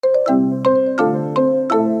I'm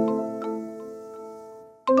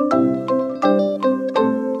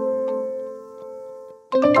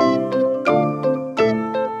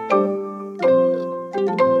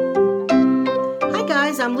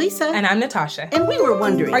Lisa. And I'm Natasha. And we were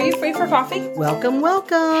wondering, are you free for coffee? Welcome,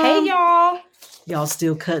 welcome. Hey, y'all. Y'all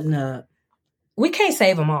still cutting up. We can't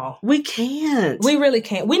save them all. We can't. We really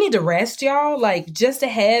can't. We need to rest, y'all. Like, just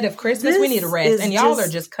ahead of Christmas, we need to rest. And y'all are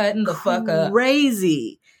just cutting the fuck up.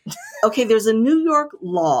 Crazy. Okay, there's a New York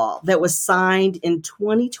law that was signed in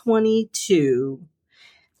 2022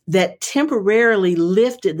 that temporarily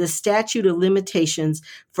lifted the statute of limitations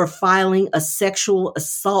for filing a sexual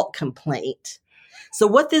assault complaint. So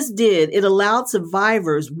what this did, it allowed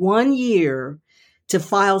survivors 1 year to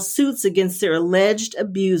file suits against their alleged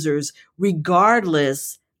abusers,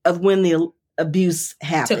 regardless of when the abuse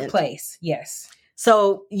happened. Took place, yes.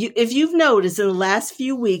 So if you've noticed in the last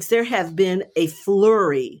few weeks, there have been a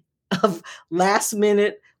flurry of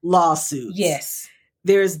last-minute lawsuits. Yes.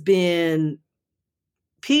 There's been...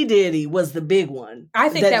 P. Diddy was the big one. I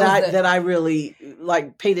think that I really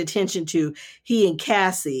paid attention to. He and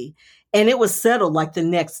Cassie. And it was settled like the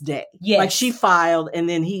next day. Yes. Like she filed and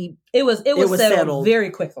then it was settled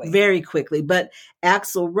very quickly. Very quickly. But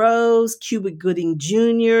Axl Rose, Cuba Gooding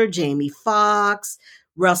Jr., Jamie Foxx,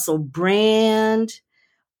 Russell Brand,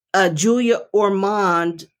 Julia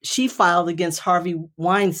Ormond, she filed against Harvey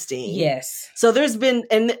Weinstein. Yes. So there's been,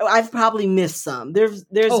 and I've probably missed some. There's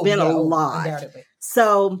been a lot. Undoubtedly.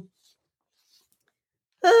 So,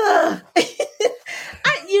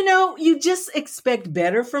 you just expect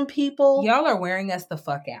better from people. Y'all are wearing us the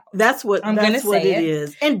fuck out. That's what it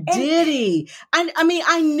is. And Diddy,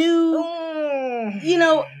 I knew,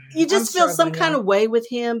 you just feel some kind of way with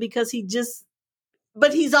him because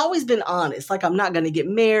but he's always been honest. Like, I'm not going to get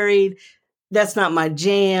married. That's not my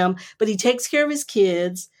jam. But he takes care of his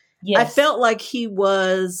kids. Yes. I felt like he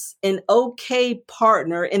was an okay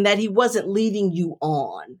partner and that he wasn't leading you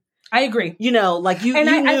on. I agree.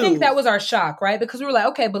 I think that was our shock, right? Because we were like,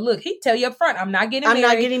 okay, but look, he'd tell you up front, I'm not getting married.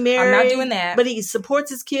 I'm not doing that. But he supports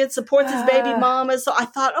his kids, supports his baby mama. So I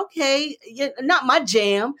thought, okay, not my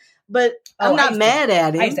jam, but I'm not mad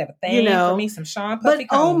at him. I used to have a thing for me, some Sean Puffy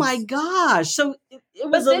But oh my gosh. So it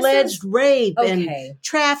was alleged rape and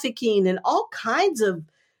trafficking and all kinds of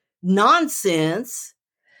nonsense.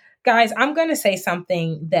 Guys, I'm going to say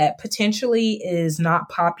something that potentially is not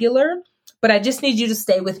popular, but I just need you to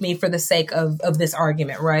stay with me for the sake of this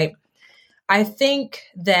argument, right? I think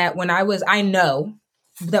that I know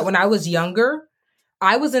that when I was younger,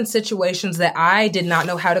 I was in situations that I did not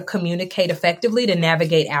know how to communicate effectively to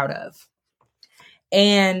navigate out of.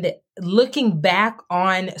 And looking back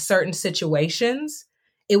on certain situations,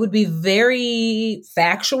 it would be very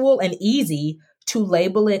factual and easy to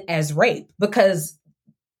label it as rape because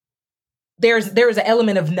there's an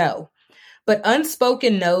element of no. But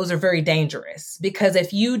unspoken no's are very dangerous because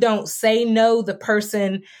if you don't say no, the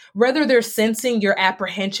person, whether they're sensing your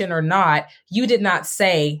apprehension or not, you did not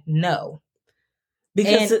say no.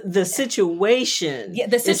 Because the situation. Yeah,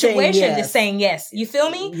 the situation is saying yes. You feel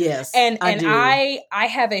me? Yes. And I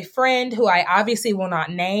have a friend who I obviously will not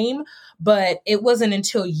name, but it wasn't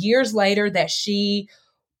until years later that she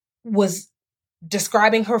was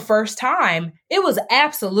describing her first time. It was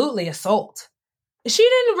absolutely assault. She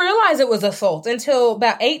didn't realize it was assault until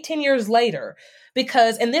about 18 years later.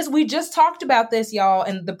 Because, we just talked about this, y'all,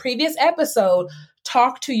 in the previous episode,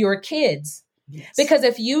 talk to your kids. Yes. Because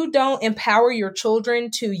if you don't empower your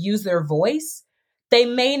children to use their voice, they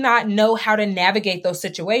may not know how to navigate those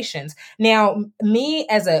situations. Now, me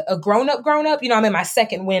as a grown-up, I'm in my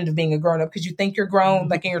second wind of being a grown-up because you think you're grown,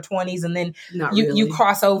 like in your 20s, and then you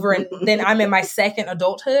cross over, and then I'm in my second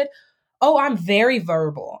adulthood. Oh, I'm very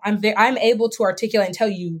verbal. I'm able to articulate and tell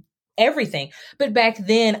you everything. But back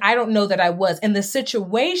then, I don't know that I was. And the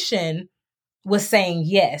situation was saying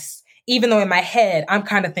yes, even though in my head, I'm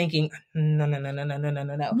kind of thinking, no.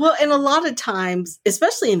 Well, and a lot of times,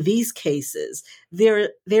 especially in these cases,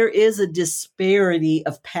 there is a disparity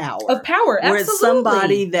of power. Absolutely. Where it's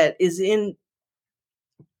somebody that is in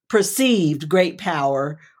perceived great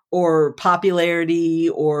power or popularity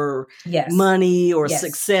or money or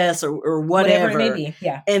success or whatever it may be.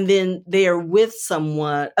 Yeah. And then they are with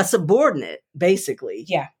someone, a subordinate, basically.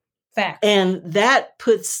 Yeah. Fact. And that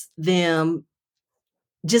puts them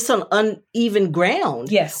just on uneven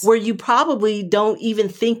ground. Yes. Where you probably don't even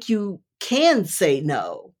think you can say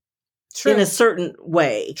no. True. In a certain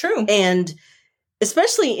way. True. And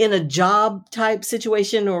especially in a job type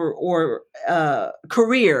situation or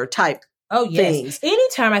career type Oh, yes. things.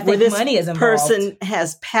 Anytime I Where think this money is involved. person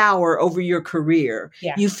has power over your career.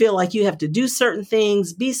 Yeah. You feel like you have to do certain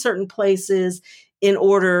things, be certain places in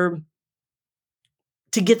order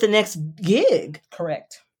to get the next gig.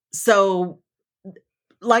 Correct. So,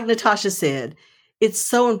 like Natasha said, it's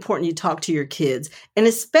so important you talk to your kids, and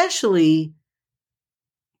especially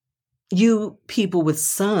you people with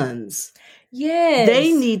sons. Yes.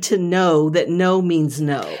 They need to know that no means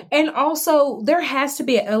no. And also, there has to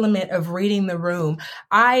be an element of reading the room.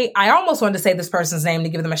 I almost wanted to say this person's name to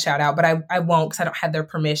give them a shout out, but I won't because I don't have their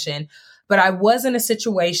permission. But I was in a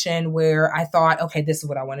situation where I thought, okay, this is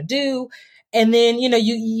what I want to do. And then,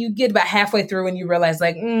 you get about halfway through and you realize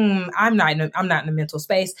like, I'm not in a mental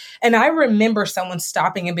space. And I remember someone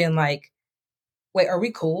stopping and being like, wait, are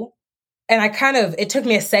we cool? And it took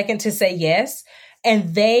me a second to say yes.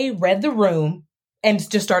 And they read the room and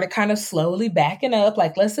just started kind of slowly backing up.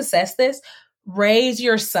 Like, let's assess this. Raise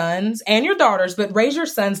your sons and your daughters, but raise your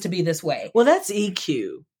sons to be this way. Well, that's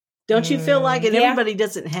EQ. Don't you feel like it? Yeah. Everybody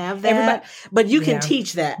doesn't have that, but you can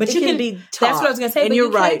teach that. But it you can be taught. That's what I was going to say. And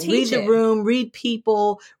you're right. Read the room, read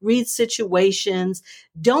people, read situations.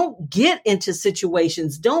 Don't get into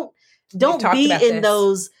situations. Don't be in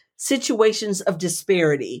those situations of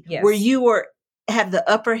disparity where you have the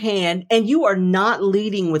upper hand and you are not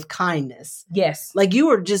leading with kindness. Yes. Like you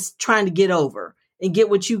are just trying to get over and get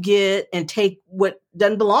what you get and take what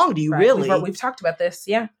doesn't belong to you, really. We've talked about this.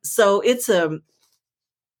 Yeah. So it's an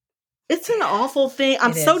awful thing.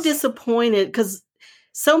 I'm so disappointed because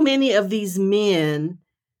so many of these men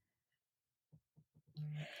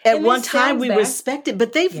at one time we respected,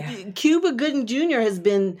 but Cuba Gooding Jr. has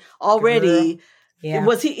been already. Yeah.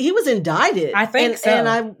 Was he was indicted? I think so.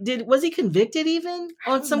 And was he convicted even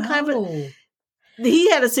on some kind of?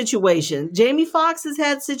 He had a situation. Jamie Foxx has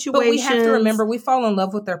had situations. But we have to remember, we fall in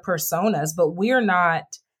love with their personas, but we're not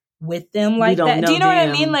with them like that. Do you know what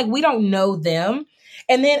I mean? Like we don't know them.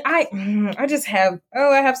 And then I just have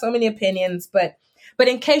I have so many opinions, but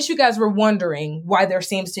in case you guys were wondering why there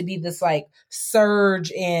seems to be this like surge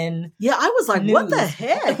in I was like, news. What the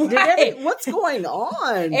heck? Right. What's going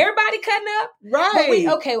on? Everybody cutting up, right?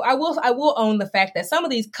 I will own the fact that some of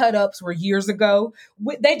these cut ups were years ago.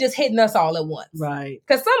 They just hitting us all at once, right?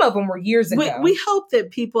 Because some of them were years ago. We hope that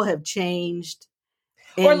people have changed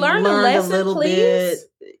or learned a lesson, a little bit.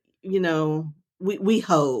 We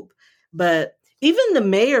hope, but. Even the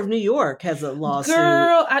mayor of New York has a lawsuit.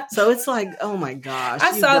 Girl, so it's like, oh my gosh.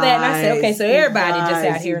 I saw that and I said, okay, so everybody just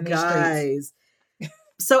out here in the streets.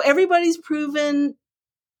 So everybody's proven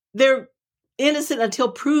they're innocent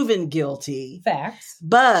until proven guilty. Facts.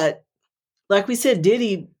 But like we said,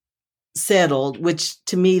 Diddy settled, which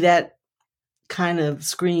to me that kind of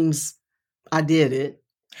screams, I did it.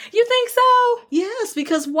 You think so? Yes,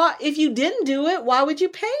 because if you didn't do it, why would you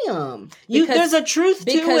pay him? There's a truth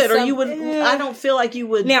to it, or you would. I don't feel like you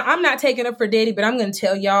would. Now, I'm not taking up for Diddy, but I'm going to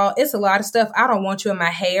tell y'all, it's a lot of stuff I don't want you in my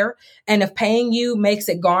hair, and if paying you makes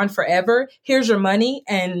it gone forever, here's your money,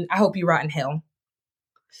 and I hope you rot in hell.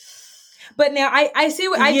 But now I see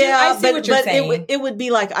what I see what you're saying. It would be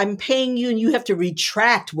like I'm paying you, and you have to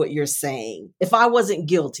retract what you're saying. If I wasn't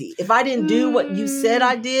guilty, if I didn't do what you said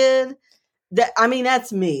I did.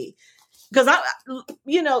 That's me. Because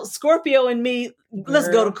Scorpio and me, let's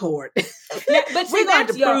go to court. Yeah, but we're going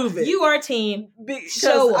to prove it. You are a team.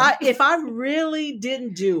 Because if I really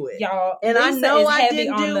didn't do it, y'all, and Lisa I know I heavy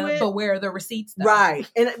didn't on do it, but where are the receipts? Though? Right?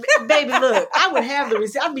 And baby, look, I would have the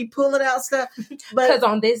receipt. I'd be pulling out stuff, but because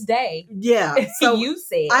on this day, so you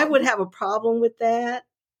said I would have a problem with that.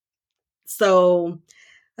 So,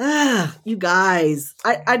 you guys,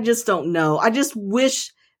 I just don't know. I just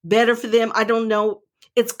wish. Better for them. I don't know.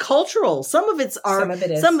 It's cultural. Some of it's art.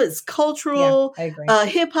 Some of it's cultural. Yeah, I agree.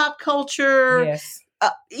 Hip hop culture. Yes.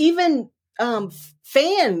 Even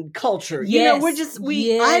fan culture. Yes.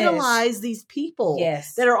 We idolize these people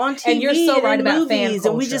that are on TV and you're so right about movies, fan culture.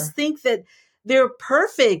 And we just think that they're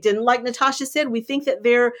perfect. And like Natasha said, we think that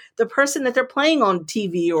they're the person that they're playing on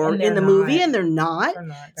TV or in the movie, and they're not.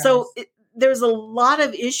 So there's a lot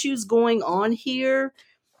of issues going on here.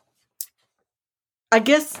 I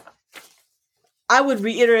guess I would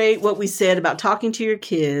reiterate what we said about talking to your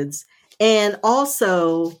kids and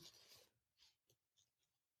also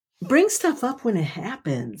bring stuff up when it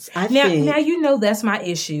happens. I think. Now, that's my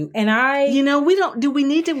issue. And do we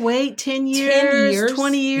need to wait 10 years,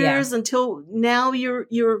 20 years until now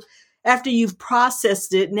you're after you've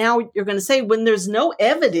processed it, now you're going to say when there's no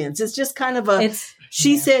evidence, it's just kind of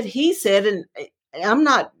she said, he said, and I'm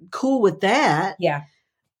not cool with that. Yeah.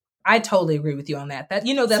 I totally agree with you on that. That's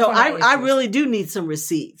so I really do need some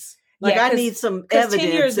receipts. Like, I need some evidence.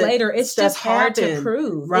 10 years later, it's just hard to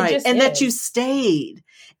prove. Right. And that you stayed.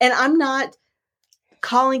 And I'm not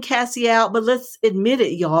calling Cassie out, but let's admit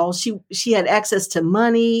it, y'all. She had access to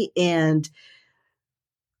money and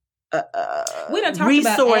we done talked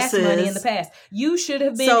resources. About ass money in the past. You should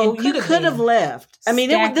have been. So you could have left. I mean,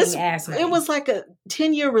 it was like a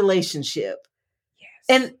 10-year relationship. Yes.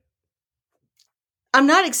 And I'm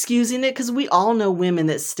not excusing it because we all know women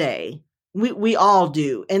that stay. We all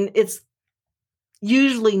do. And it's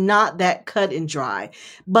usually not that cut and dry.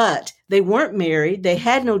 But they weren't married. They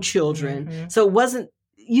had no children. Mm-hmm. So it wasn't,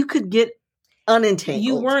 you could get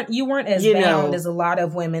unentangled. You weren't as bound as a lot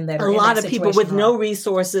of women that are a lot of people with no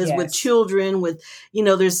resources, yes. with children, with,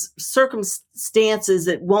 there's circumstances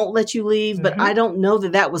that won't let you leave, but I don't know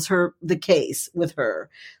that was the case with her.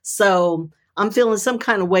 So I'm feeling some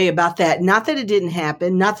kind of way about that. Not that it didn't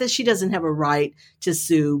happen, not that she doesn't have a right to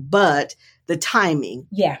sue, but the timing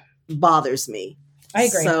bothers me. I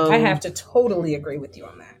agree. So, I have to totally agree with you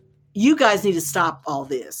on that. You guys need to stop all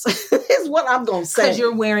this, is what I'm going to say. Because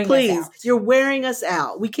you're wearing us out. You're wearing us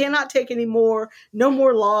out. We cannot take any more. No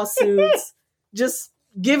more lawsuits. Just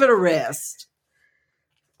give it a rest.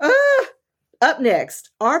 Up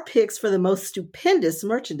next, our picks for the most stupendous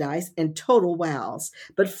merchandise and total wows.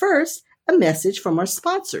 But first, a message from our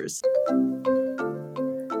sponsors.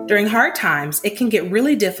 During hard times, it can get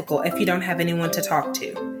really difficult if you don't have anyone to talk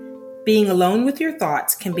to. Being alone with your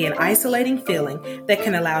thoughts can be an isolating feeling that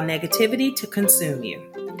can allow negativity to consume you.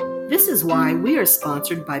 This is why we are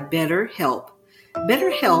sponsored by BetterHelp.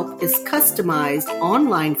 BetterHelp is customized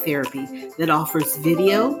online therapy that offers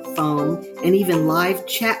video, phone, and even live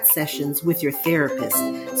chat sessions with your therapist,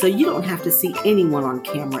 so you don't have to see anyone on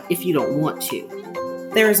camera if you don't want to.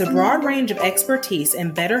 There is a broad range of expertise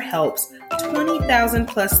in BetterHelp's 20,000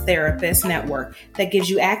 plus therapist network that gives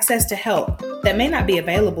you access to help that may not be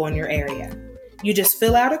available in your area. You just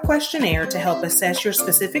fill out a questionnaire to help assess your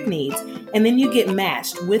specific needs, and then you get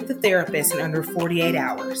matched with the therapist in under 48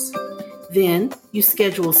 hours. Then you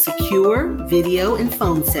schedule secure video and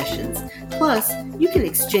phone sessions. Plus, you can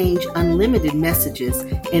exchange unlimited messages,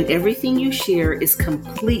 and everything you share is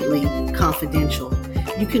completely confidential.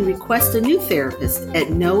 You can request a new therapist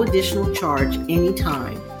at no additional charge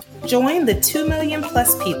anytime. Join the 2 million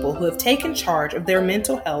plus people who have taken charge of their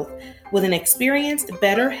mental health with an experienced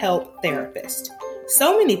BetterHelp therapist.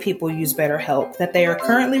 So many people use BetterHelp that they are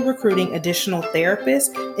currently recruiting additional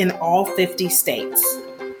therapists in all 50 states.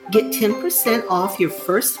 Get 10% off your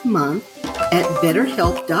first month at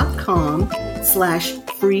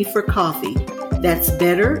betterhelp.com/free-for-coffee. That's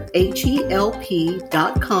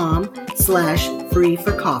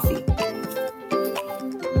betterhelp.com/free-for-coffee.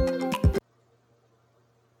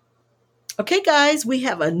 Okay, guys, we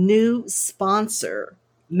have a new sponsor,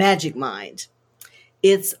 Magic Mind.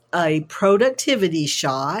 It's a productivity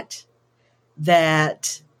shot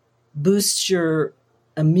that boosts your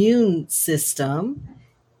immune system.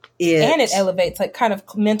 And it elevates like kind of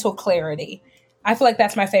mental clarity. I feel like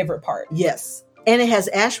that's my favorite part. Yes. And it has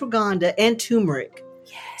ashwagandha and turmeric.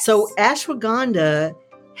 Yes. So ashwagandha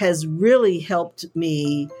has really helped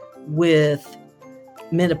me with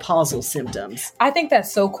menopausal symptoms. I think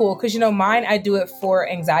that's so cool because, mine, I do it for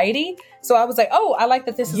anxiety. So I was like, oh, I like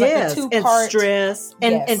that this is like a 2-part. And stress.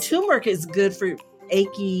 And turmeric is good for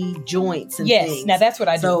achy joints and things. Yes, now that's what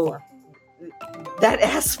I do for. That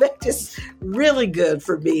aspect is really good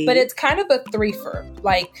for me. But it's kind of a threefer.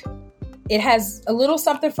 Like, it has a little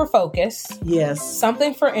something for focus. Yes.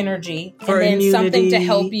 Something for energy. For and then immunity, something to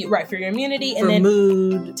help you, for your immunity. For and then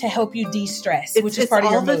mood. To help you de-stress, which is part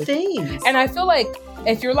of your mood. It's all the things. And I feel like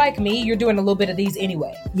if you're like me, you're doing a little bit of these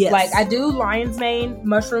anyway. Yes. Like, I do lion's mane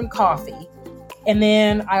mushroom coffee. And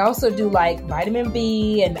then I also do like vitamin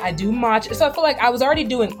B and I do matcha. So I feel like I was already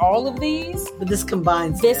doing all of these. But this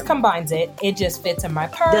combines combines it. It just fits in my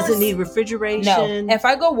purse. Doesn't need refrigeration. No. If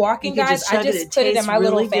I go walking, guys, I just put it in my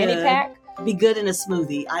little fanny pack. Be good in a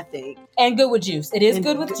smoothie, I think. And good with juice. It is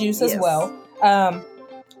good with juice as well.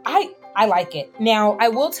 I like it. Now, I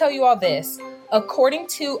will tell you all this. According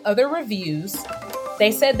to other reviews, they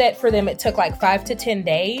said that for them it took like 5 to 10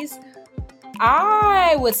 days.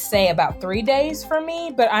 I would say about 3 days for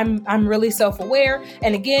me, but I'm really self-aware.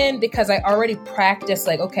 And again, because I already practiced,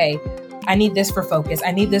 like, okay, I need this for focus.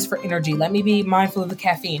 I need this for energy. Let me be mindful of the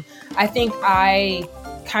caffeine. I think I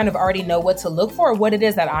kind of already know what to look for, what it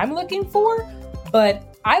is that I'm looking for, but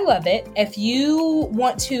I love it. If you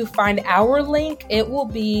want to find our link, it will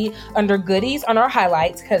be under goodies on our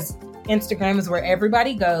highlights because Instagram is where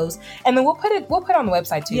everybody goes. And then we'll put it on the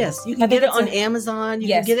website too. Yes, you can get it on Amazon. You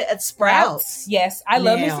can get it at Sprouts. Yes, I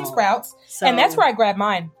love me some Sprouts. And that's where I grabbed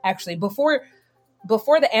mine, actually. Before,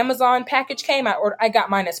 before the Amazon package came, I got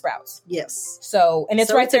mine at Sprouts. Yes. So, and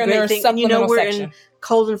it's right there in their supplemental we're section. In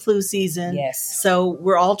cold and flu season. Yes. So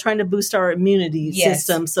we're all trying to boost our immunity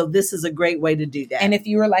system. So this is a great way to do that. And if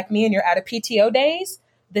you were like me and you're out of PTO days,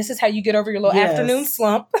 this is how you get over your little afternoon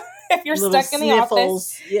slump. If you're little stuck in the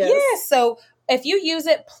office. Yes. So if you use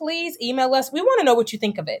it, please email us. We want to know what you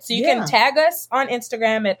think of it. So you can tag us on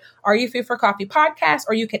Instagram at Are You Free for Coffee Podcast,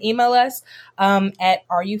 or you can email us at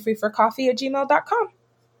areyoufreeforcoffee@gmail.com.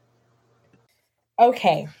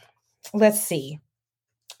 Okay, let's see.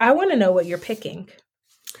 I want to know what you're picking.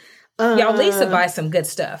 Y'all, Lisa buys some good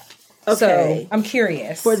stuff. Okay. So I'm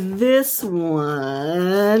curious. For this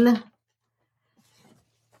one,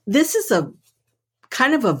 this is a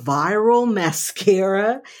kind of a viral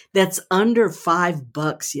mascara that's under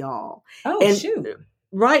 $5, y'all. Oh, and shoot.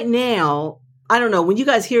 Right now, I don't know, when you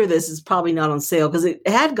guys hear this, it's probably not on sale because it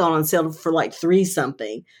had gone on sale for like $3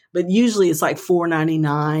 something, but usually it's like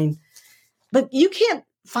 $4.99. But you can't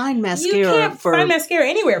find mascara. You can't find mascara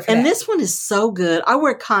anywhere for that. And this one is so good. I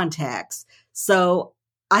wear contacts, so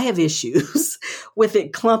I have issues with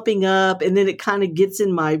it clumping up, and then it kind of gets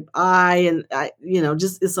in my eye, and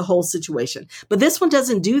just it's a whole situation. But this one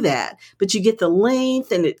doesn't do that. But you get the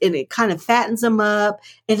length, and it kind of fattens them up,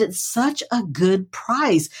 and it's such a good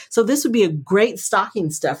price. So this would be a great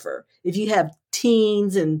stocking stuffer if you have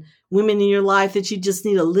teens and women in your life that you just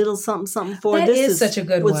need a little something for. That is such a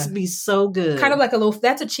good one. Would be so good. Kind of like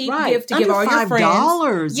that's a cheap gift to give all your friends.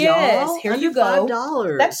 $5, yes, y'all. Here you go.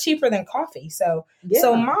 $5. That's cheaper than coffee. So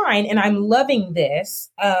mine, and I'm loving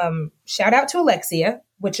this. Shout out to Alexia,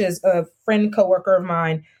 which is a friend coworker of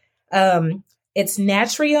mine. It's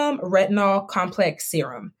Natrium Retinol Complex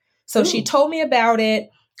Serum. So she told me about it.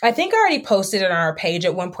 I think I already posted it on our page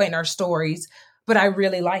at one point in our stories, but I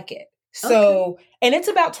really like it. So, and it's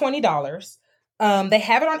about $20. They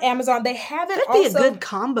have it on Amazon. They have it. That'd be a good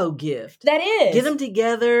combo gift. That is. Get them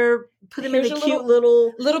together. Put them in a cute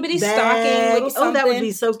little bitty bag. stocking. Little something. Oh, that would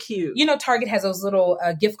be so cute. Target has those little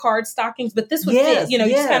gift card stockings, but this would fit. You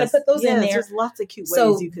just kind of put those in there. There's lots of cute ways.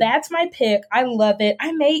 So that's my pick. I love it.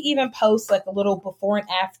 I may even post like a little before and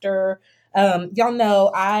after. Y'all know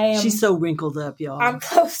she's so wrinkled up, y'all. I'm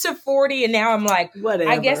close to 40, and now I'm like, whatever.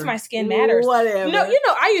 I guess my skin matters. Whatever. No,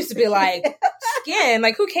 I used to be like, skin,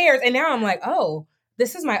 like who cares? And now I'm like, oh,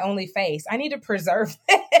 this is my only face. I need to preserve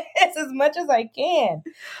this as much as I can.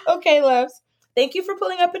 Okay, loves. Thank you for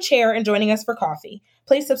pulling up a chair and joining us for coffee.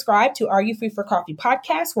 Please subscribe to Are You Free for Coffee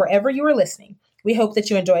podcast wherever you are listening. We hope that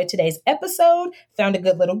you enjoyed today's episode, found a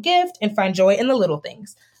good little gift, and find joy in the little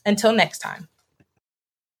things. Until next time.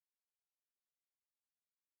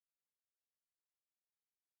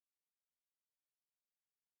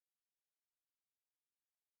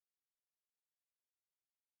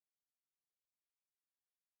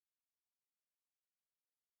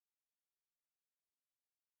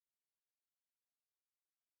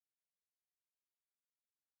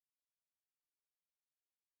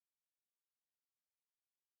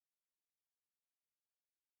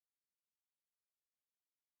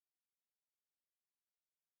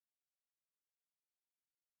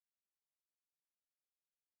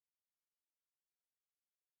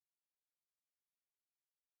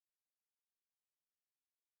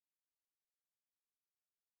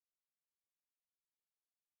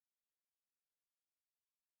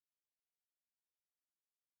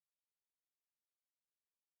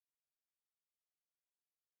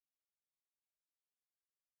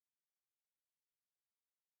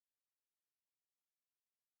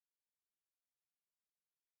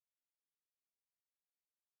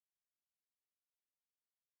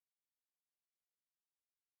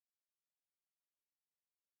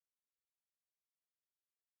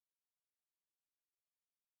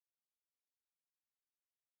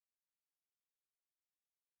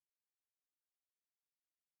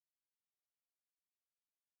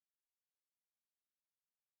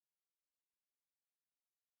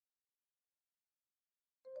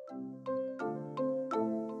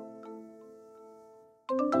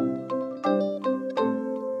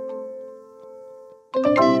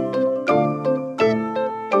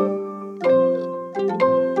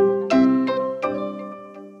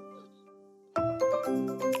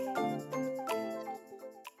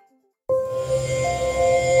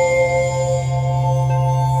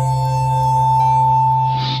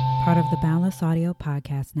 Part of the Boundless Audio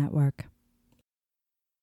Podcast Network.